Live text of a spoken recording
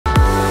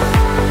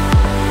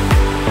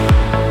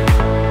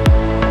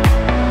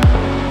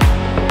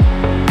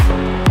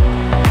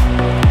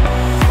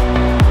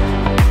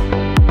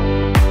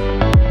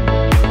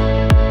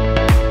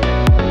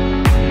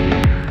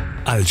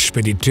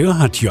Spediteur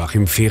hat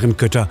Joachim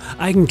Fehrenkötter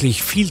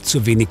eigentlich viel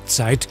zu wenig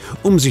Zeit,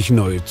 um sich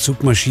neue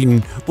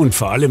Zugmaschinen und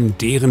vor allem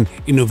deren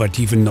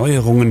innovativen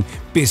Neuerungen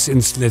bis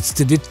ins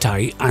letzte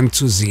Detail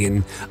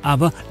anzusehen.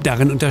 Aber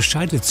darin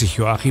unterscheidet sich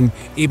Joachim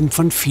eben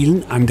von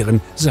vielen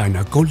anderen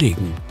seiner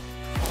Kollegen.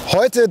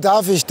 Heute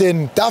darf ich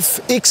den DAF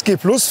XG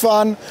Plus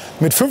fahren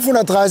mit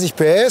 530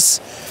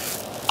 PS.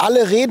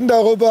 Alle reden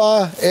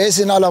darüber, er ist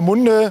in aller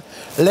Munde.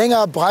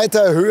 Länger,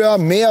 breiter, höher,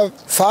 mehr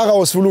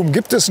Fahrerausvolumen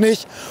gibt es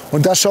nicht.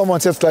 Und das schauen wir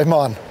uns jetzt gleich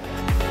mal an.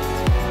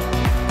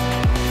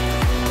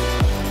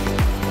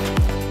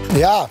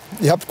 Ja,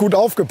 ihr habt gut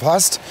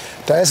aufgepasst.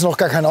 Da ist noch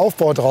gar kein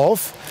Aufbau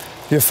drauf.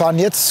 Wir fahren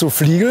jetzt zu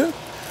Fliegel.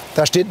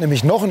 Da steht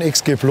nämlich noch ein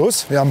XG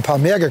Plus. Wir haben ein paar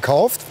mehr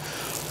gekauft.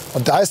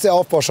 Und da ist der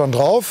Aufbau schon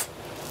drauf,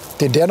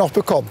 den der noch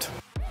bekommt.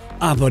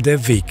 Aber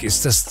der Weg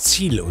ist das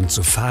Ziel und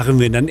so fahren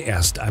wir dann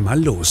erst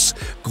einmal los.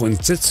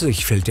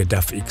 Grundsätzlich fällt der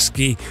DAF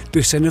XG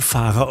durch seine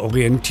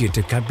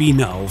fahrerorientierte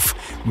Kabine auf.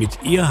 Mit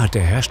ihr hat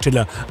der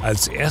Hersteller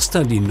als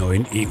erster die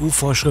neuen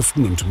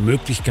EU-Vorschriften und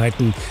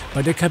Möglichkeiten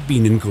bei der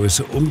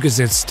Kabinengröße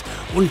umgesetzt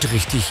und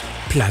richtig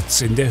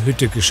Platz in der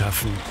Hütte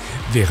geschaffen.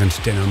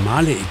 Während der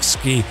normale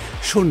XG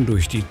schon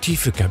durch die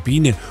tiefe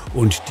Kabine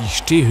und die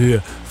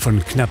Stehhöhe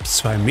von knapp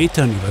 2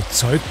 Metern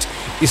überzeugt,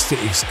 ist der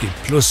XG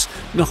Plus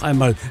noch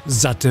einmal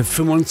satte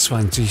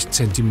 25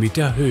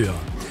 cm höher.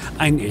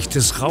 Ein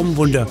echtes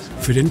Raumwunder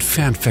für den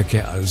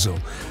Fernverkehr also.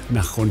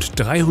 Nach rund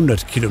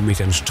 300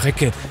 Kilometern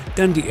Strecke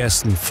dann die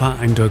ersten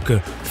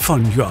Fahreindrücke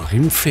von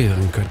Joachim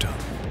Fehrenkötter.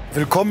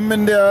 Willkommen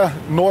in der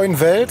neuen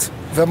Welt.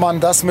 Wenn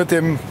man das mit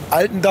dem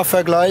alten DAF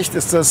vergleicht,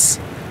 ist das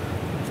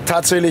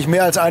tatsächlich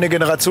mehr als eine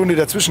Generation, die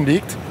dazwischen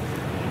liegt.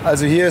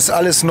 Also hier ist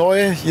alles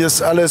neu, hier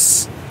ist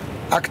alles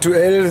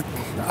aktuell,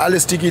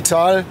 alles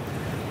digital.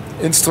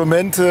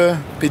 Instrumente,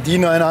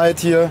 Bedieneinheit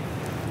hier,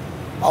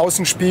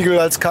 Außenspiegel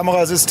als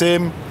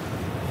Kamerasystem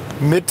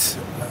mit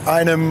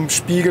einem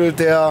Spiegel,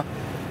 der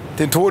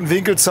den toten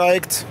Winkel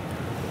zeigt,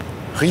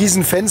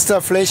 riesen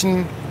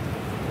Fensterflächen,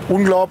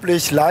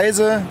 unglaublich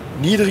leise,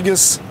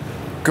 niedriges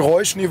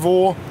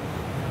Geräuschniveau,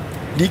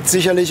 liegt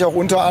sicherlich auch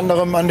unter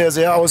anderem an der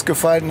sehr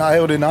ausgefeilten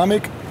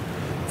Aerodynamik.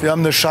 Wir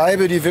haben eine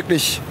Scheibe, die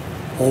wirklich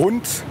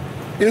rund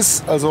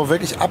ist, also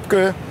wirklich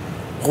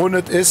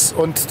abgerundet ist,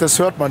 und das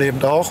hört man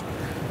eben auch,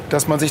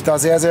 dass man sich da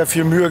sehr, sehr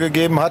viel Mühe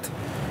gegeben hat.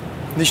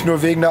 Nicht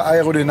nur wegen der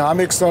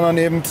Aerodynamik, sondern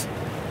eben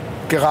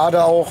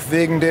gerade auch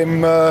wegen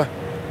dem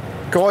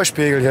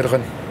Geräuschpegel hier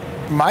drin.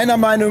 Meiner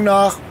Meinung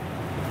nach,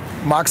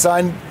 mag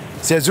sein,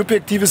 sehr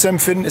subjektives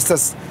Empfinden, ist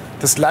das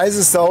das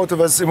leiseste Auto,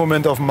 was es im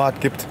Moment auf dem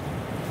Markt gibt.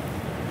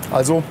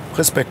 Also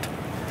Respekt.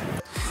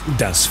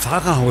 Das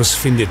Fahrerhaus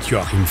findet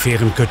Joachim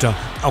Fehrenkötter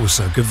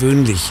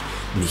außergewöhnlich.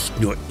 Nicht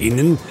nur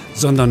innen,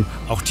 sondern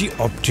auch die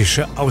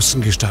optische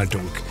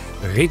Außengestaltung.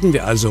 Reden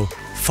wir also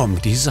vom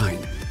Design.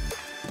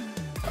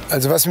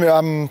 Also was mir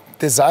am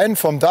Design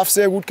vom DAF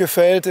sehr gut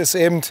gefällt, ist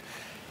eben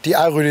die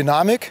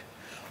Aerodynamik.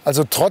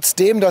 Also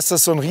trotzdem, dass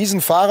das so ein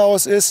riesen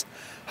Fahrerhaus ist,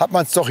 hat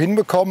man es doch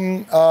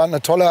hinbekommen,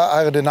 eine tolle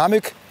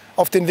Aerodynamik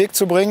auf den Weg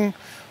zu bringen,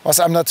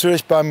 was einem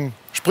natürlich beim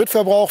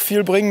Spritverbrauch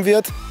viel bringen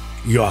wird.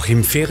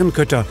 Joachim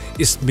Fehrenkötter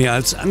ist mehr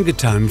als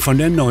angetan von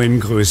der neuen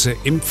Größe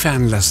im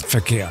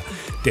Fernlastverkehr.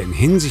 Denn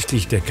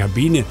hinsichtlich der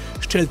Kabine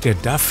stellt der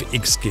DAF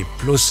XG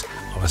Plus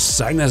aus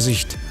seiner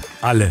Sicht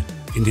alle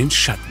in den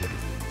Schatten.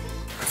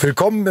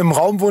 Willkommen im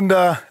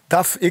Raumwunder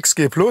DAF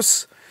XG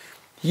Plus.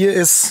 Hier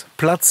ist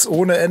Platz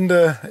ohne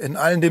Ende in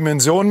allen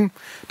Dimensionen.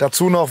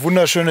 Dazu noch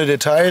wunderschöne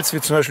Details,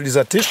 wie zum Beispiel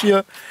dieser Tisch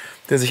hier,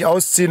 der sich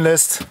ausziehen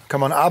lässt. Kann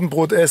man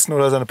Abendbrot essen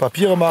oder seine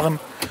Papiere machen.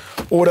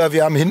 Oder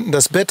wir haben hinten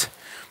das Bett,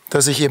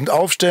 das sich eben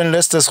aufstellen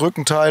lässt, das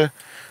Rückenteil.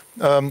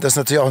 Das ist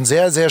natürlich auch ein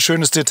sehr, sehr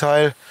schönes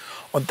Detail.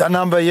 Und dann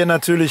haben wir hier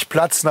natürlich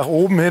Platz nach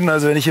oben hin.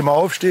 Also wenn ich immer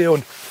aufstehe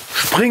und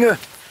springe,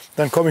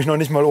 dann komme ich noch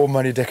nicht mal oben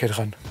an die Decke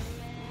dran.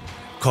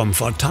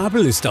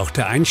 Komfortabel ist auch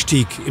der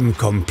Einstieg im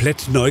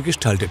komplett neu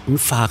gestalteten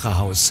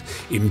Fahrerhaus.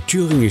 Im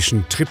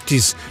thüringischen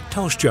Triptis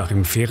tauscht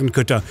Joachim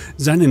Fehrenkötter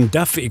seinen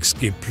DAF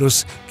XG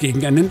Plus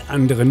gegen einen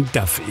anderen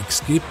DAF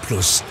XG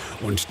Plus.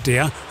 Und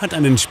der hat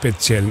einen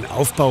speziellen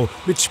Aufbau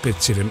mit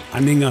speziellem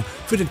Anhänger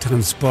für den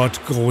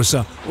Transport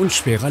großer und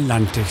schwerer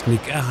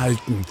Landtechnik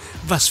erhalten.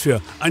 Was für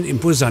ein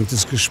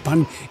imposantes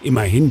Gespann,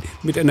 immerhin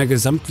mit einer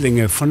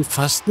Gesamtlänge von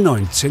fast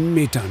 19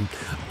 Metern.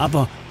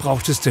 Aber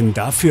braucht es denn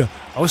dafür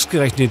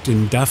ausgerechnet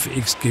den DAF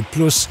XG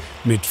Plus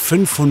mit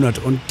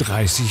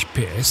 530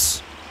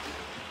 PS?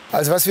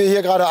 Also was wir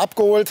hier gerade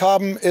abgeholt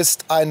haben,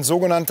 ist ein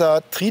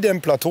sogenannter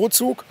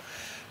Tridem-Plateauzug.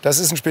 Das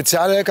ist ein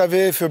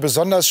Spezial-Lkw für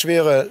besonders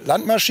schwere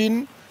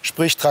Landmaschinen,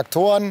 sprich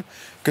Traktoren,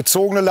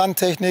 gezogene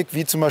Landtechnik,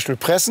 wie zum Beispiel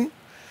Pressen.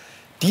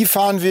 Die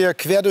fahren wir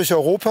quer durch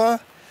Europa.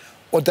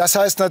 Und das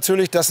heißt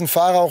natürlich, dass ein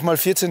Fahrer auch mal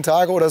 14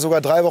 Tage oder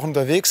sogar 3 Wochen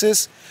unterwegs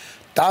ist.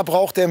 Da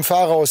braucht er im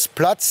Fahrerhaus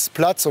Platz,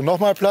 Platz und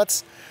nochmal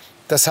Platz.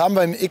 Das haben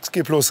wir im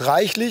XG Plus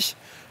reichlich.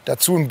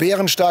 Dazu ein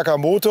bärenstarker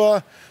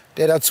Motor,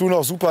 der dazu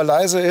noch super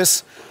leise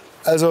ist.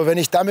 Also wenn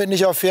ich damit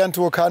nicht auf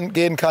Ferntour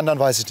gehen kann, dann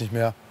weiß ich nicht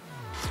mehr.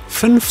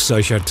 5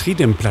 solcher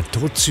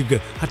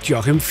Tridem-Plateauzüge hat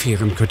Joachim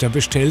Fehrenkötter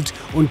bestellt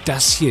und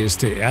das hier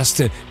ist der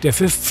erste, der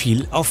für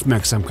viel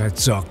Aufmerksamkeit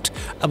sorgt.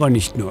 Aber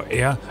nicht nur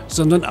er,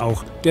 sondern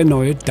auch der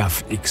neue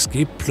DAF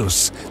XG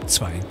Plus.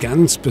 2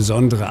 ganz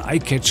besondere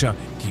Eyecatcher,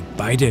 die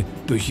beide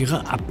durch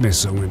ihre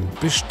Abmessungen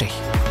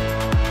bestechen.